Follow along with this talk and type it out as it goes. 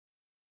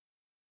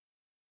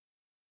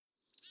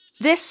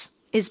This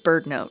is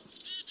BirdNote.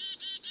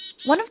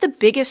 One of the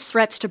biggest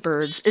threats to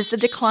birds is the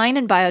decline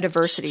in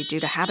biodiversity due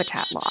to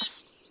habitat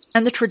loss,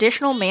 and the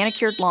traditional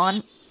manicured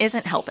lawn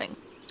isn't helping.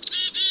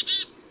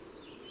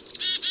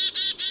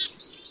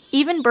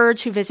 Even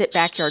birds who visit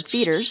backyard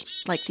feeders,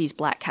 like these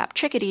black-capped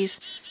chickadees,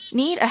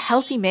 need a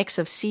healthy mix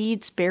of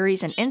seeds,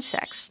 berries, and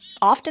insects,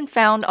 often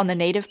found on the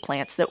native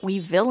plants that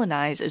we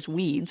villainize as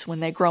weeds when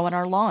they grow on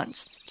our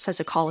lawns, says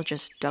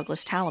ecologist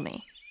Douglas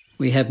Tallamy.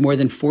 We have more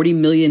than 40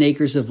 million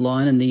acres of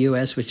lawn in the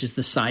U.S., which is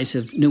the size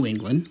of New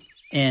England,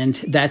 and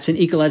that's an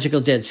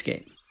ecological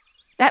deadscape.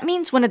 That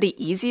means one of the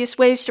easiest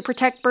ways to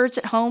protect birds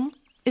at home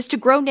is to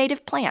grow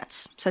native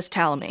plants, says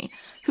Tallamy,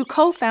 who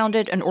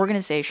co-founded an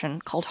organization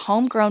called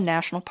Homegrown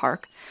National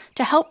Park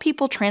to help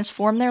people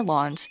transform their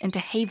lawns into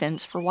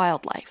havens for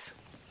wildlife.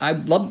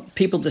 I'd love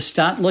people to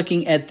stop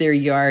looking at their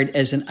yard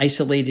as an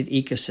isolated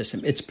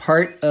ecosystem. It's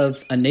part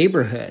of a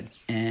neighborhood.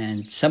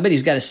 And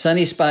somebody's got a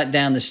sunny spot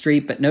down the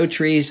street, but no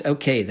trees.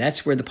 Okay,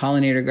 that's where the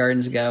pollinator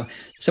gardens go.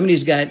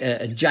 Somebody's got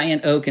a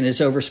giant oak and is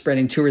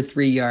overspreading 2 or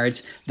 3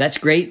 yards. That's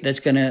great. That's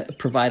going to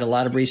provide a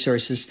lot of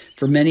resources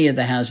for many of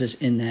the houses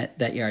in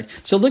that yard.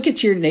 So look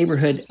at your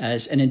neighborhood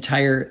as an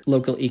entire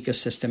local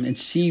ecosystem and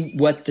see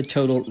what the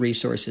total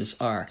resources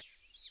are.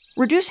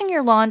 Reducing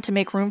your lawn to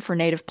make room for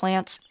native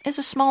plants is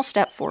a small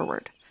step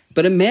forward.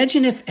 But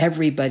imagine if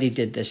everybody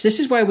did this. This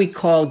is why we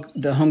call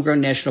the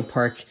Homegrown National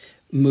Park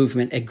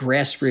movement a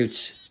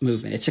grassroots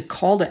movement. It's a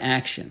call to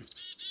action.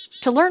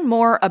 To learn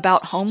more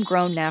about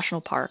Homegrown National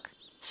Park,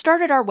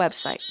 start at our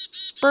website,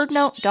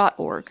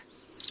 birdnote.org.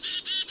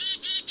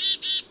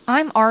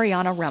 I'm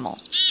Ariana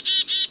Remmel.